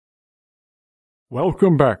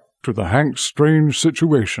Welcome back to the Hank Strange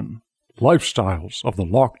Situation, Lifestyles of the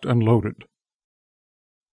Locked and Loaded.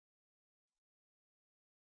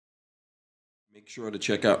 Make sure to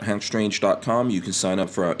check out hankstrange.com. You can sign up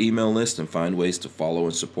for our email list and find ways to follow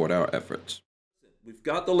and support our efforts. We've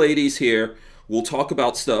got the ladies here. We'll talk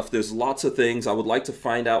about stuff. There's lots of things. I would like to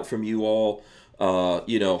find out from you all, how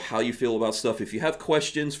you feel about stuff. If you have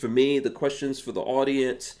questions for me, the questions for the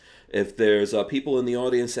audience, if there's people in the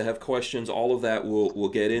audience that have questions, all of that, we'll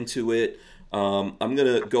get into it. I'm going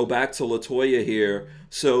to go back to LaToya here.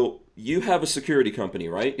 So you have a security company,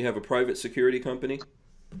 right? You have a private security company?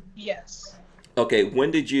 Yes. Okay,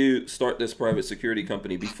 when did you start this private security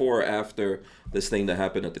company? Before or after this thing that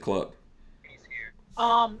happened at the club?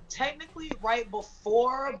 Technically right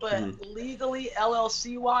before, but legally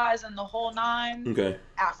LLC-wise and the whole nine, okay,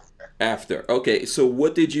 after. After. Okay, so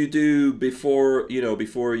what did you do before,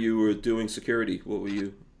 before you were doing security? What were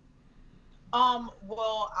you?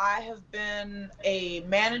 Well, I have been a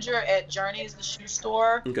manager at Journeys, the shoe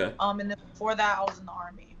store. Okay. And then before that, I was in the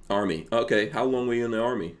Army. Army. Okay. How long were you in the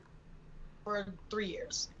Army? For 3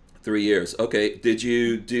 years. 3 years. Okay. Did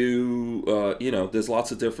you do, there's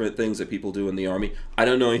lots of different things that people do in the Army. I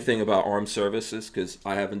don't know anything about armed services because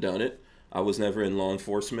I haven't done it. I was never in law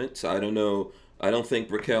enforcement, so I don't know. I don't think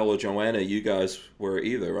Raquel or Joanna, you guys were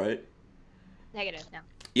either, right? Negative, no.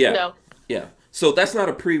 Yeah. No. Yeah. So that's not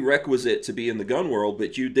a prerequisite to be in the gun world,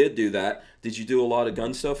 but you did do that. Did you do a lot of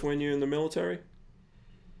gun stuff when you were in the military?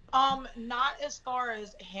 Not as far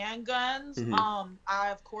as handguns. I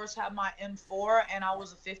of course have my M4 and I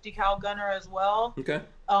was a 50 cal gunner as well. Okay.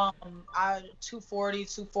 I 240,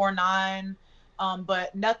 249,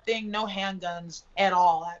 but nothing, no handguns at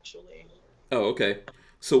all actually. Oh, okay.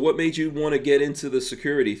 So what made you want to get into the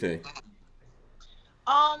security thing?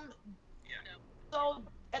 So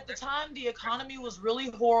at the time the economy was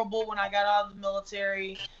really horrible when I got out of the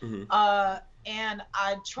military. And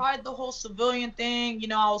I tried the whole civilian thing.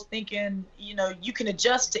 I was thinking, you can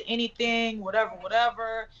adjust to anything,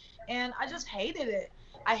 whatever. And I just hated it.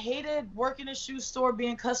 I hated working in a shoe store,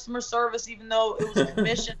 being customer service, even though it was a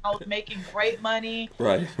commission. I was making great money.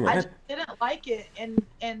 Right. I just didn't like it.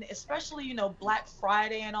 And especially, Black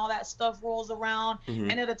Friday and all that stuff rolls around.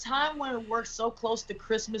 And at a time when we're so close to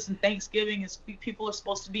Christmas and Thanksgiving, people are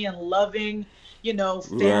supposed to be in loving,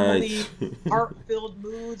 family, heart-filled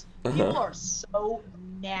moods. People are so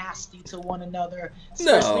nasty to one another,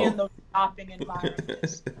 especially in those shopping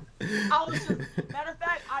environments. Matter of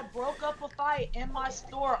fact, I broke up a fight in my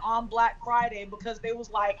store on Black Friday because they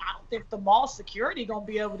was like, I don't think the mall security gonna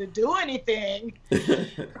be able to do anything.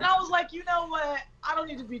 And I was like, you know what? I don't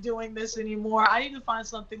need to be doing this anymore. I need to find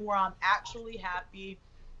something where I'm actually happy.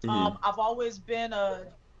 I've always been a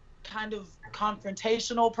kind of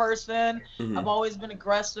confrontational person. I've always been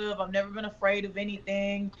aggressive. I've never been afraid of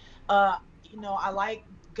anything. I like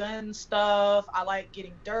gun stuff. I like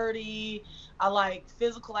getting dirty. I like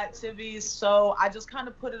physical activities. So I just kind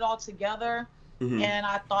of put it all together. And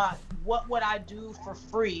I thought, what would I do for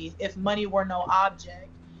free if money were no object?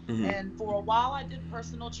 And for a while I did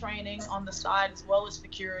personal training on the side as well as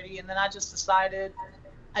security. And then I just decided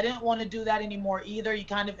I didn't want to do that anymore either. You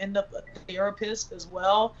kind of end up a therapist as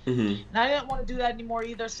well. And I didn't want to do that anymore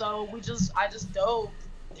either. So I just dove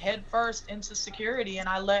head first into security and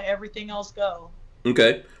I let everything else go.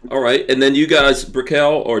 Okay. All right. And then you guys,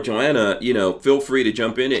 Raquel or Joanna, feel free to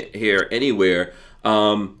jump in here anywhere.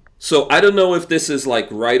 So I don't know if this is like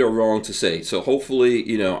right or wrong to say. So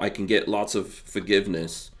hopefully, I can get lots of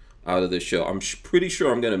forgiveness out of this show. I'm pretty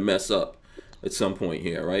sure I'm going to mess up at some point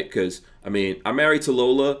here, right? Because, I'm married to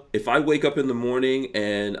Lola. If I wake up in the morning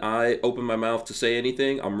and I open my mouth to say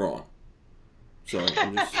anything, I'm wrong. So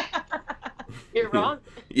I'm just... You're wrong?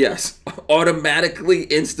 Yes. Automatically,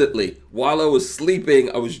 instantly. While I was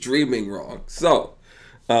sleeping, I was dreaming wrong. So,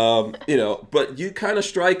 but you kind of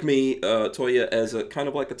strike me, Toya, as a kind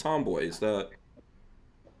of like a tomboy. Is that...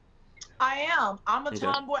 I am. I'm a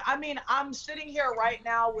tomboy. I'm sitting here right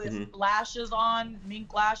now with lashes on,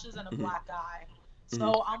 mink lashes, and a black eye.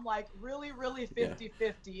 So I'm like really, really 50-50.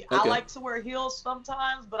 Okay. I like to wear heels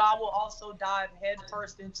sometimes, but I will also dive head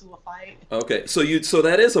first into a fight. Okay, so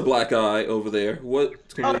that is a black eye over there. What?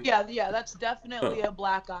 Yeah, that's definitely a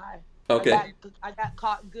black eye. Okay. I got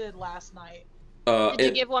caught good last night. Did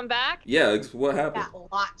you give one back? Yeah, what happened? I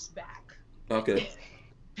got lots back. Okay.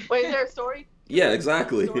 Wait, is there a story? Yeah,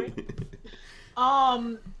 exactly. It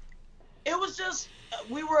was just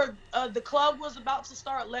the club was about to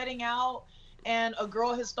start letting out. And a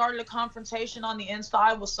girl has started a confrontation on the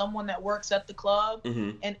inside with someone that works at the club.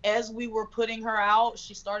 And as we were putting her out,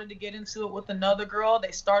 she started to get into it with another girl.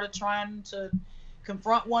 They started trying to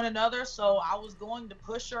confront one another. So I was going to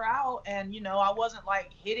push her out, and I wasn't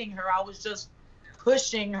like hitting her. I was just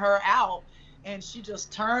pushing her out, and she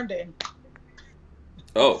just turned and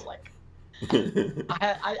Oh. like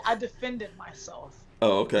I defended myself.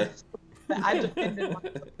 Oh, okay. I defended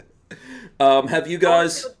myself. Have you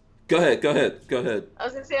guys? Go ahead. I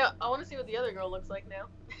was gonna say I want to see what the other girl looks like now.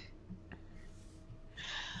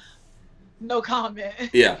 No comment.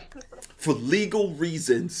 Yeah, for legal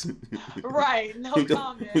reasons. Right. No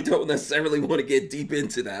comment. We don't necessarily want to get deep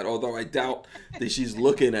into that, although I doubt that she's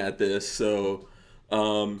looking at this. So,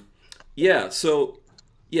 yeah. So,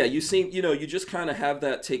 yeah, you seem, you just kind of have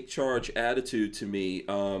that take charge attitude to me.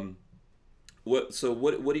 What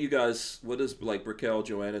do you guys? What does like Brickell,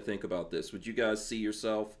 Joanna think about this? Would you guys see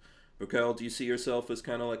yourself? Brickell, do you see yourself as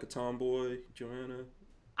kind of like a tomboy, Joanna?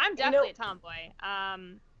 I'm definitely a tomboy.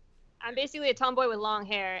 I'm basically a tomboy with long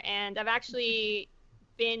hair, and I've actually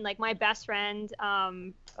been like my best friend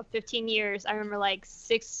of 15 years. I remember like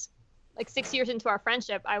six years into our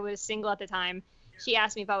friendship, I was single at the time. She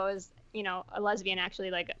asked me if I was, a lesbian, actually,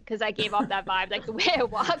 like, because I gave off that vibe. Like the way I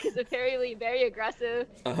walk is very, very aggressive.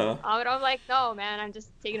 Uh-huh. And I'm like, no, man, I'm just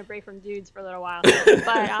taking a break from dudes for a little while. But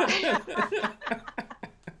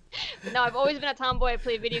no, I've always been a tomboy. I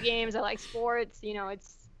play video games. I like sports.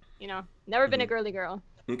 It's never been a girly girl.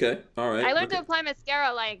 Okay, all right. I learned to apply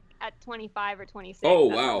mascara like at 25 or 26. Oh,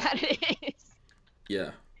 That's wow. how bad it is.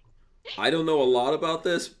 Yeah. I don't know a lot about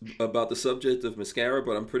the subject of mascara,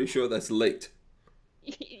 but I'm pretty sure that's late.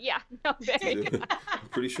 Yeah, no, very good. I'm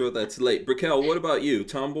pretty sure that's late. Brickell, what about you?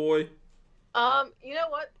 Tomboy? You know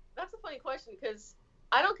what? That's a funny question because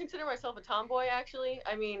I don't consider myself a tomboy, actually.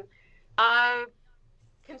 I mean, I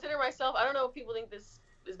consider myself, I don't know if people think this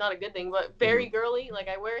is not a good thing, but very girly. Like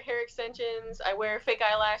I wear hair extensions, I wear fake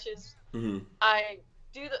eyelashes. I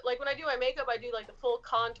do like when I do my makeup, I do like the full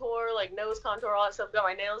contour, like nose contour, all that stuff. Got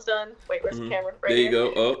my nails done. Wait, where's the camera? Right there you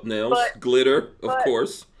go. Oh, nails, glitter, of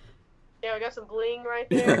course. Yeah, I got some bling right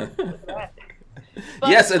there. Look at that.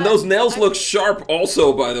 Yes, and those nails look sharp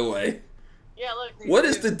also, by the way. Yeah, look. What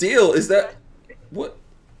is the deal? Is that what?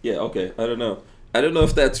 Yeah, okay. I don't know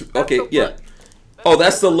if that's okay. Yeah. Oh,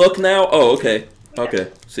 that's the look now. Oh, okay.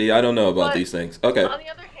 Okay. See, I don't know about these things. Okay. On the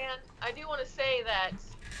other hand, I do want to say that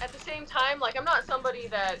at the same time, like I'm not somebody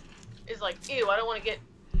that is like, ew, I don't want to get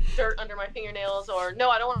dirt under my fingernails, or no,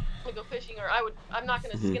 I don't want to go fishing, or I'm not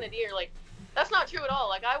going to skin a deer. Like that's not true at all.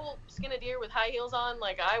 Like I will skin a deer with high heels on.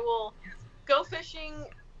 Like I will go fishing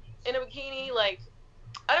in a bikini. Like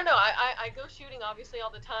I don't know. I go shooting obviously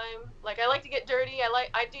all the time. Like I like to get dirty.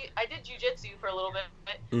 I did jujitsu for a little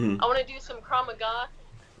bit. I want to do some Krav Maga.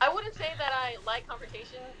 I wouldn't say that I like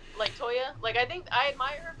confrontation like Toya. Like I think I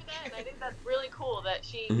admire her for that, and I think that's really cool that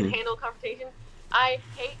she can handle confrontation. I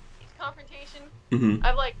hate confrontation.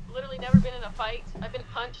 I've like literally never been in a fight. I've been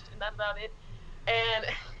punched, and that's about it. And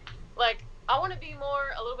like I want to be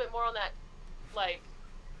a little bit more on that. Like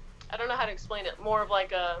I don't know how to explain it. More of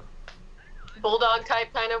like a bulldog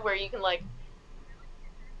type kind of where you can like.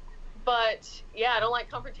 But yeah, I don't like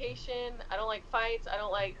confrontation. I don't like fights. I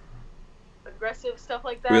don't like aggressive stuff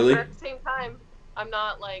like that. Really? But at the same time, I'm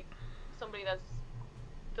not like somebody that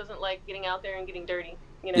doesn't like getting out there and getting dirty.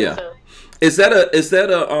 Yeah. So. Is that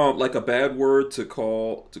a like a bad word to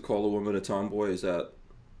call a woman a tomboy? Is that?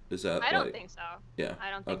 I don't think so. Yeah. I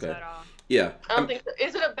don't think so at all. Yeah. I don't think so.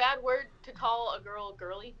 Is it a bad word to call a girl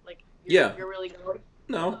girly? Like you're really girly?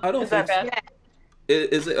 No, I don't is think that bad?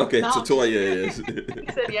 Is it okay? No. So Toya is. You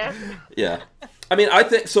said yes. Yeah. I mean, I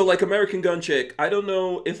think so. Like American Gun Chick, I don't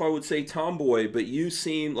know if I would say tomboy, but you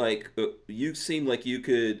seem like you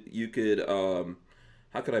could.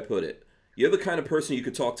 How could I put it? You're the kind of person you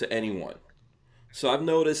could talk to anyone. So I've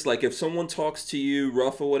noticed, like, if someone talks to you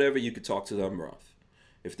rough or whatever, you could talk to them rough.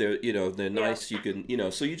 If they're, if they're nice, you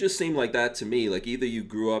can, So you just seem like that to me. Like either you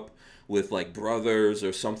grew up with like brothers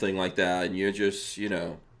or something like that, and you're just, you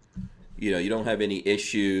don't have any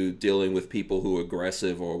issue dealing with people who are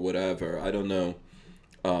aggressive or whatever. I don't know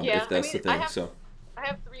if that's the thing. I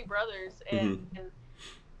have 3 brothers, and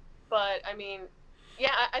but I mean,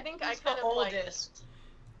 yeah, I think Who's I kind the of oldest?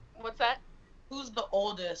 Like. What's that? Who's the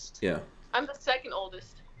oldest? Yeah. I'm the second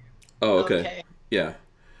oldest. Oh, okay. Yeah.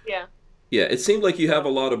 Yeah. Yeah, it seemed like you have a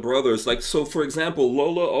lot of brothers. Like, so for example,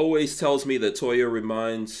 Lola always tells me that Toya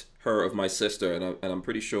reminds her of my sister, and I'm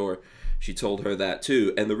pretty sure she told her that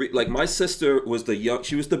too. And like my sister was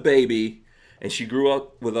she was the baby, and she grew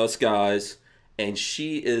up with us guys, and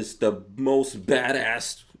she is the most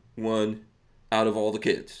badass one out of all the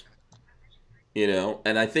kids.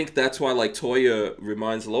 And I think that's why like Toya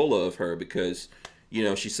reminds Lola of her, because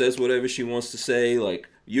she says whatever she wants to say. Like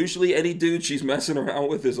usually any dude she's messing around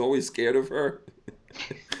with is always scared of her.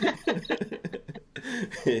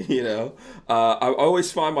 You know, I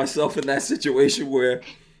always find myself in that situation where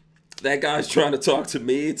that guy's trying to talk to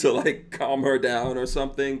me to like calm her down or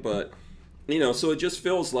something. But you know, so it just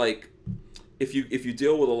feels like if you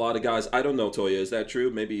deal with a lot of guys, I don't know, Toya, is that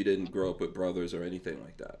true? Maybe you didn't grow up with brothers or anything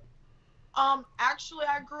like that. Actually,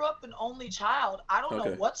 I grew up an only child. I don't know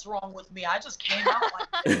Okay. what's wrong with me. I just came out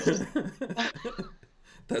like this.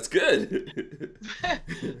 That's good.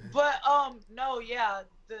 But no, yeah,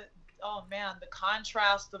 oh man, the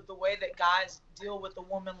contrast of the way that guys deal with a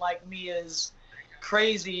woman like me is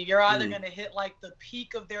crazy. You're either Mhm. going to hit like the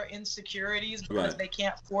peak of their insecurities because Right. they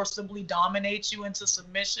can't forcibly dominate you into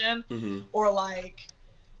submission, Hmm. or like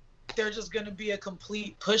they're just going to be a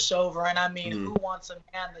complete pushover. And I mean, Hmm. who wants a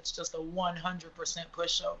man that's just a 100%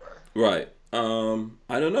 pushover? Right.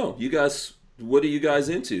 I don't know. You guys, what are you guys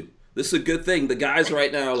into? This is a good thing. The guys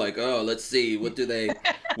right now are like, oh, let's see, what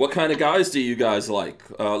kind of guys do you guys like?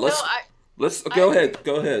 No, Let's I go agree. ahead.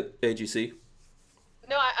 Go ahead, AGC.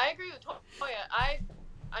 No, I agree with Toya.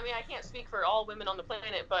 I mean, I can't speak for all women on the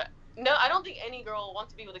planet, but no, I don't think any girl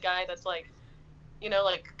wants to be with a guy that's like,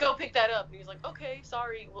 like go pick that up, and he's like, okay,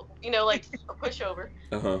 sorry, well, like a pushover.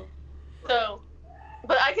 Uh-huh. So,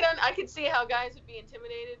 but I could see how guys would be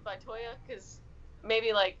intimidated by Toya because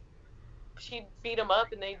maybe like she'd beat him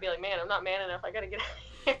up and they'd be like, man, I'm not man enough. I gotta get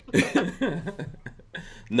out of here.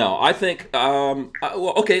 No, I think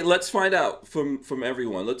well, okay, let's find out from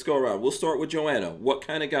everyone. Let's go around. We'll start with Joanna. What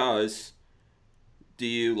kind of guys do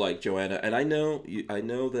you like, Joanna? And I know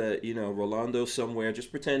that, Rolando's somewhere.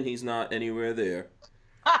 Just pretend he's not anywhere there.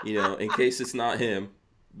 In case it's not him,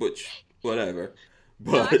 which whatever.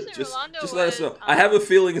 No, But actually, Rolando just let us was. know. I have a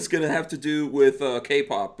feeling it's gonna have to do with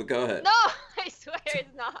K-pop, but go ahead. No, I swear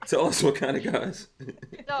it's not. Tell us what kind of guys.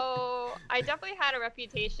 So I definitely had a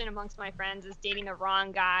reputation amongst my friends as dating the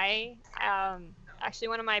wrong guy. Actually,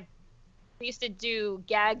 we used to do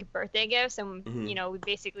gag birthday gifts, and Mhm. we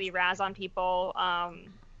basically razz on people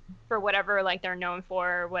for whatever like they're known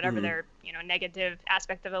for, whatever Mhm. their negative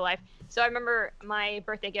aspect of their life. So I remember my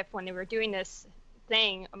birthday gift when they were doing this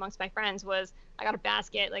thing amongst my friends was I got a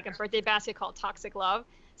basket, like a birthday basket called Toxic Love.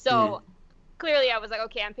 So Mhm. clearly I was like,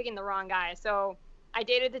 okay, I'm picking the wrong guy. So I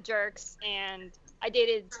dated the jerks and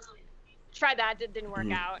tried that, didn't work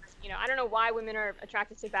Mhm. out. I don't know why women are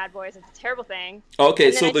attracted to bad boys. It's a terrible thing. Okay,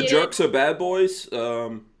 And then so I the dated, jerks are bad boys.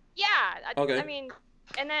 yeah, Okay. I mean,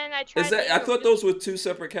 and then I Is tried that? dating I a thought really, those were two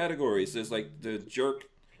separate categories. There's like the jerk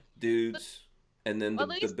dudes, and then well,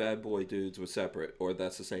 the at least bad boy dudes were separate, or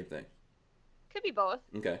that's the same thing. could be both.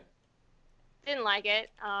 Okay. Didn't like it.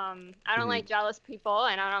 I don't Mhm. like jealous people,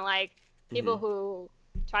 and I don't like people Mhm. who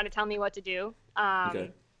try to tell me what to do.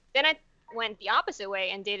 Okay. Then I went the opposite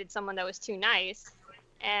way and dated someone that was too nice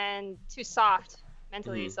and too soft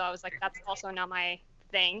mentally. Mhm. So I was like, that's also not my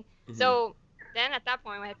thing. Mhm. So then at that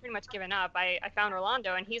point, when I had pretty much given up, I found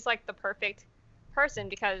Rolando, and he's like the perfect person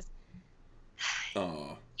because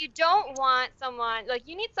Oh. you don't want someone like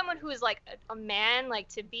you need someone who is like a man, like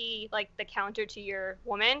to be like the counter to your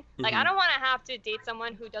woman. Like I Mhm. don't want to have to date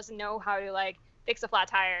someone who doesn't know how to like fix a flat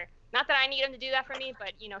tire. Not that I need him to do that for me,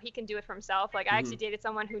 but he can do it for himself. Like I actually Mhm. dated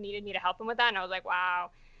someone who needed me to help him with that, and I was like,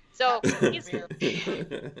 wow. So That's he's severe.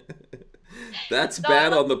 That's so I'm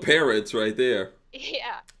bad on the parents right there.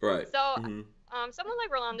 yeah. Right. So Mhm. someone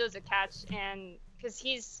like Rolando is a catch, and because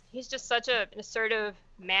he's just such an assertive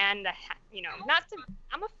man that not to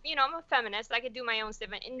I'm a feminist. I could do my own stuff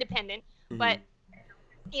and independent, but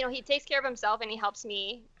Mhm. he takes care of himself and he helps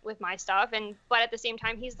me with my stuff, but at the same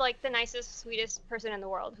time he's like the nicest, sweetest person in the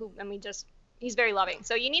world he's very loving.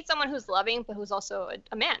 So you need someone who's loving but who's also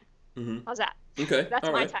a man. Mhm. How's that? Okay. That's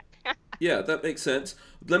All my right. type. Yeah, that makes sense.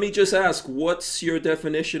 Let me just ask, what's your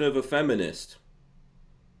definition of a feminist?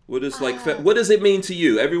 What is Uh, what does it mean to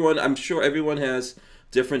you? Everyone, I'm sure everyone has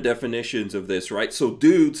different definitions of this, right? So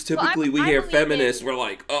dudes, Well, typically we I hear believe feminists, in we're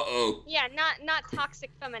like, uh-oh. yeah, not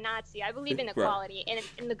toxic feminazi. I believe in Right. equality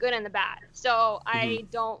in the good and the bad. So Mhm. I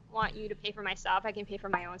don't want you to pay for my stuff. I can pay for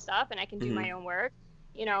my own stuff and I can do Mhm. my own work.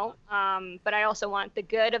 But I also want the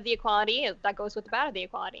good of the equality that goes with the bad of the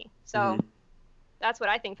equality. So Mhm. that's what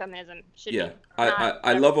I think feminism should Yeah. be. I, Not I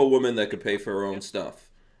whatever. love a woman that could pay for her own stuff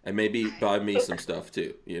and maybe buy me some stuff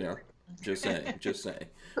too. Just saying, just saying.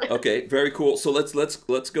 Okay, very cool. So let's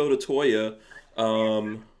go to Toya.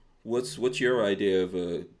 What's your idea of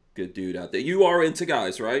a good dude out there? You are into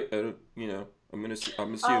guys, right? I'm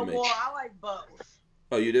assuming. well, I like both.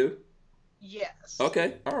 Oh, you do? Yes.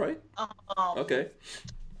 Okay, all right. Um, Okay.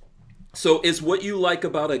 So is what you like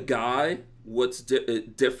about a guy what's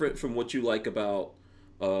different from what you like about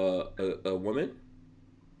a woman?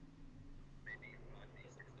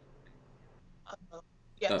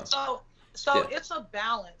 Yeah. Oh. So Yeah. it's a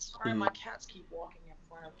balance. Sorry, my cats keep walking in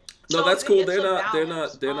front of me. No, So that's cool. it's They're a not. They're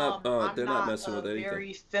balance. not. They're not. I'm They're not not messing with a anything.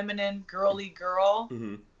 very feminine, girly girl.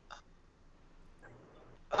 Mm-hmm.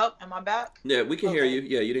 Oh, am I back? Yeah, we can hear Okay. you.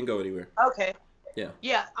 Yeah, you didn't go anywhere. Okay. Yeah.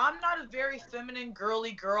 Yeah, I'm not a very feminine,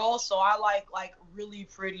 girly girl, so I like really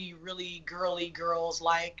pretty, really girly girls,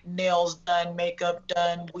 like nails done, makeup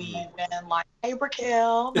done, weave, and like, hey,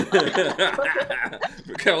 Raquel.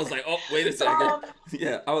 Raquel was like, oh, wait a second.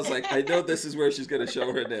 Yeah, I was like, I know this is where she's going to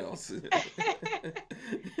show her nails.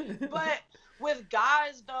 But with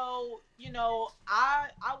guys, though, you know, I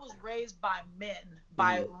was raised by men,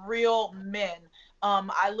 by real men.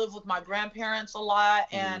 I lived with my grandparents a lot,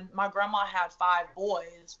 and my grandma had 5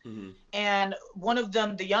 boys. And one of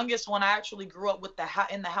them, the youngest one, I actually grew up with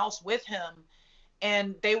in the house with him.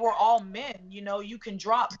 And they were all men. You know, you can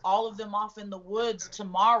drop all of them off in the woods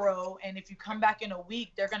tomorrow, and if you come back in a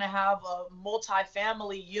week, they're going to have a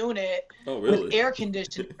multi-family unit with air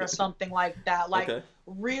conditioning or something like that. Like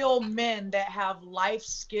real men that have life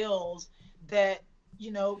skills that,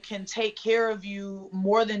 you know, can take care of you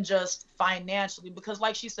more than just financially. Because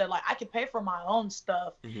like she said, like, I can pay for my own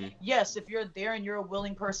stuff. Yes, if you're there and you're a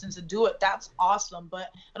willing person to do it, that's awesome. But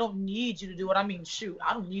I don't need you to do it. I mean, shoot,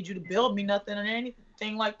 I don't need you to build me nothing or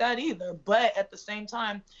anything like that either. But at the same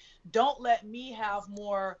time, don't let me have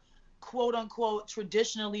more quote unquote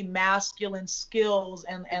traditionally masculine skills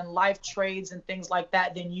and life trades and things like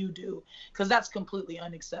that than you do, because that's completely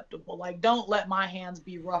unacceptable. Like, don't let my hands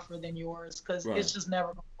be rougher than yours, because it's just never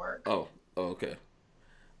gonna work. Okay.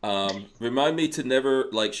 Remind me to never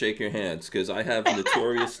like shake your hands, because I have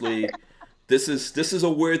notoriously this is a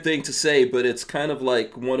weird thing to say, but it's kind of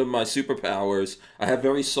like one of my superpowers. I have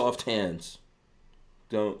very soft hands.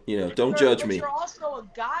 Don't judge me. You're also a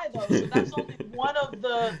guy, though, so that's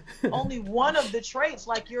only one of the traits.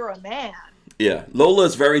 Like, you're a man. Yeah, Lola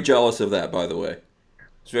is very jealous of that, by the way.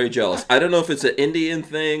 She's very jealous. I don't know if it's an Indian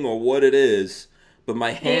thing or what it is, but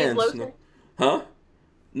my hands. Huh?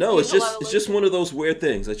 No, it's just one of those weird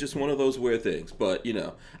things. It's just one of those weird things. But you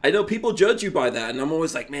know, I know people judge you by that, and I'm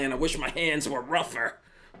always like, man, I wish my hands were rougher.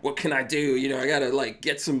 What can I do? You know, I gotta like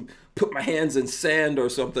put my hands in sand or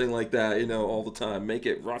something like that, you know, all the time. Make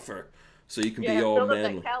it rougher so you can be all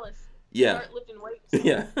manly. That callus. Yeah. Start lifting weights.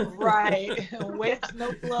 Yeah. Right. Weights,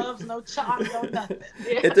 no gloves, no chalk, no nothing.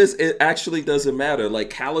 Yeah. It actually doesn't matter. Like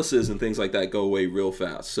calluses and things like that go away real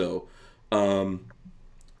fast. So when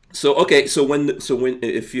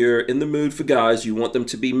if you're in the mood for guys, you want them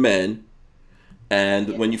to be men,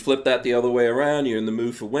 and when you flip that the other way around, you're in the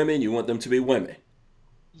mood for women, you want them to be women.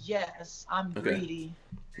 Yes, I'm greedy.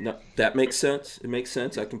 No, that makes sense. It makes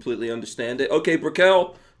sense. I completely understand it. Okay,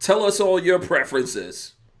 Raquel, tell us all your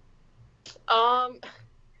preferences.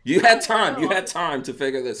 You had time. You had time to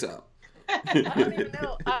figure this out. I don't even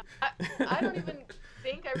know. I don't even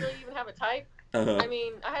think I really even have a type. I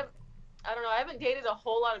mean, I don't know. I haven't dated a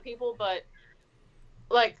whole lot of people, but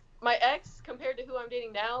like my ex compared to who I'm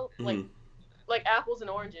dating now, like apples and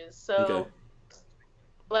oranges. So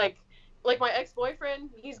like my ex-boyfriend,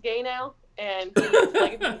 he's gay now, and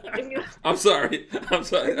I'm sorry.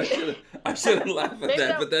 I shouldn't laugh at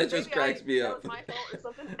that, but that just cracks me up. That was my fault or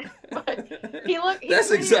something. But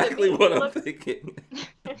that's exactly what I'm thinking.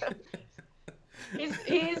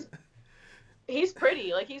 He's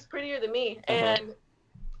pretty. Like, he's prettier than me, and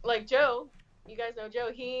like Joe, you guys know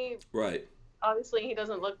Joe. Obviously he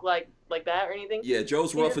doesn't look like that or anything. Yeah,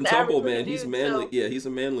 Joe's rough and tumble, man. He's manly. So, yeah, he's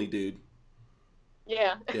a manly dude.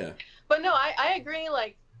 Yeah. But no, I agree.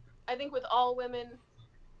 Like, I think with all women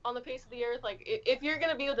on the face of the earth, like, if you're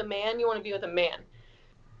gonna be with a man, you want to be with a man.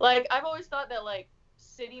 Like, I've always thought that, like,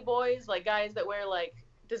 city boys, like guys that wear like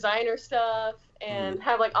designer stuff and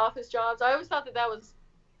have like office jobs, I always thought that was,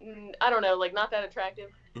 I don't know, like, not that attractive.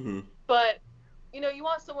 But you know, you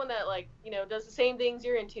want someone that, like, you know, does the same things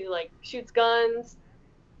you're into, like shoots guns,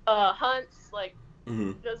 hunts, like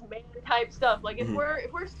does man type stuff. Like, if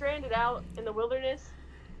we're stranded out in the wilderness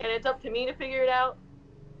and it's up to me to figure it out,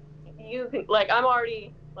 you can, like, I'm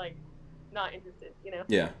already like not interested, you know.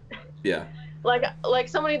 Yeah. like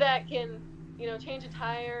somebody that can, you know, change a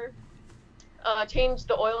tire, change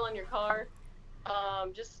the oil on your car,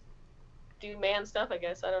 just do man stuff, I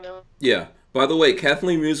guess. I don't know. Yeah. By the way,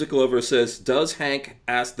 Kathleen Music Lover says, does Hank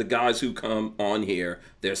ask the guys who come on here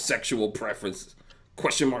their sexual preference?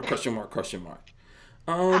 Question mark.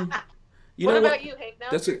 You what about you, Hank? Now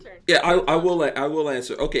it's your turn. Yeah, I will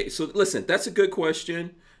answer. Okay, so listen, that's a good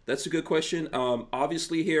question.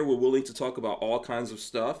 Obviously here we're willing to talk about all kinds of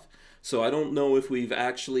stuff. So I don't know if we've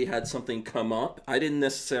actually had something come up. I didn't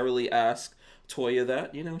necessarily ask Toya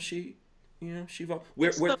that. You know, she You know, she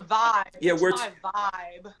It's the vibe. Yeah, it's my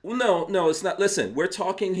vibe. well, no, it's not. Listen, we're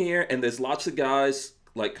talking here, and there's lots of guys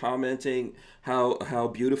like commenting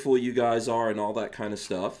how beautiful you guys are and all that kind of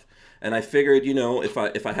stuff. And I figured, you know, if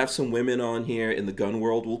I have some women on here in the gun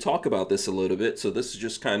world, we'll talk about this a little bit. So this is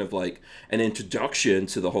just kind of like an introduction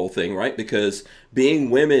to the whole thing, right? Because being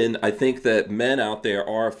women, I think that men out there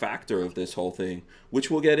are a factor of this whole thing, which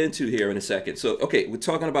we'll get into here in a second. So, okay, we're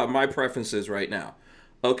talking about my preferences right now.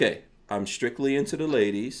 Okay, I'm strictly into the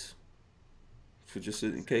ladies, for just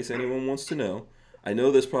in case anyone wants to know. I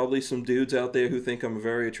know there's probably some dudes out there who think I'm a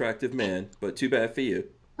very attractive man, but too bad for you.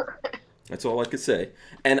 That's all I could say.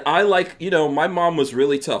 And I like, you know, my mom was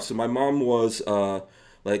really tough. So my mom was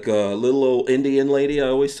like a little old Indian lady, I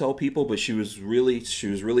always tell people, but she was really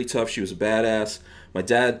tough. She was a badass. My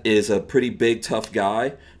dad is a pretty big, tough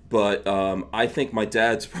guy, but I think my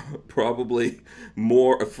dad's probably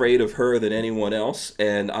more afraid of her than anyone else.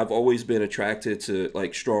 And I've always been attracted to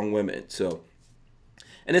like strong women. So,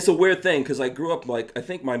 and it's a weird thing because I grew up like, I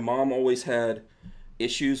think my mom always had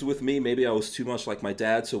issues with me. Maybe I was too much like my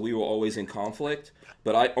dad, so we were always in conflict.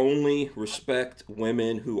 But I only respect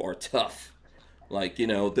women who are tough. Like, you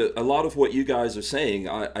know, a lot of what you guys are saying,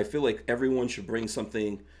 I feel like everyone should bring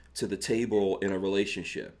something to the table in a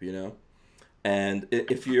relationship, you know? And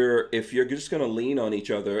if you're just going to lean on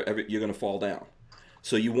each other, you're going to fall down.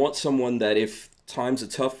 So you want someone that if times are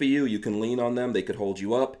tough for you, you can lean on them, they could hold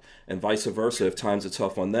you up, and vice versa. If times are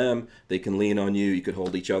tough on them, they can lean on you, you could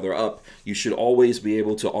hold each other up. You should always be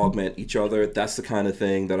able to augment each other. That's the kind of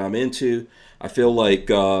thing that I'm into. I feel like,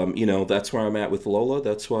 you know, that's where I'm at with Lola.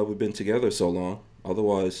 That's why we've been together so long.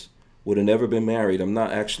 Otherwise, would have never been married. I'm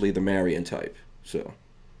not actually the marrying type. So,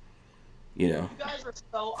 you know. You guys are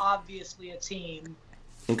so obviously a team.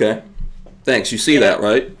 Okay. Thanks. You see that,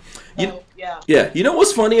 right? So, yeah. Yeah. You know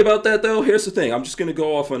what's funny about that, though? Here's the thing. I'm just going to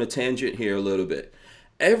go off on a tangent here a little bit.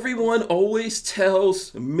 Everyone always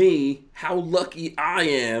tells me how lucky I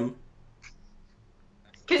am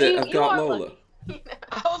that I've got Lola.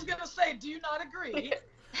 I was going to say, do you not agree?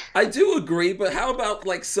 I do agree, but how about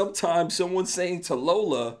like sometimes someone saying to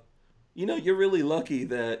Lola, you know, you're really lucky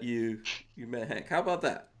that you met Hank. How about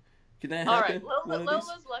that? Can that happen? All right, Lola's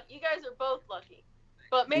lucky. You guys are both lucky.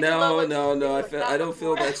 But maybe no. I don't feel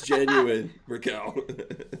more. that's genuine, Raquel.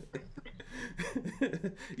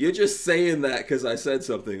 You're just saying that because I said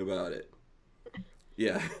something about it.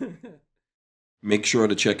 Yeah. Make sure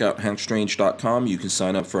to check out hankstrange.com. You can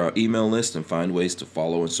sign up for our email list and find ways to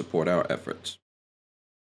follow and support our efforts.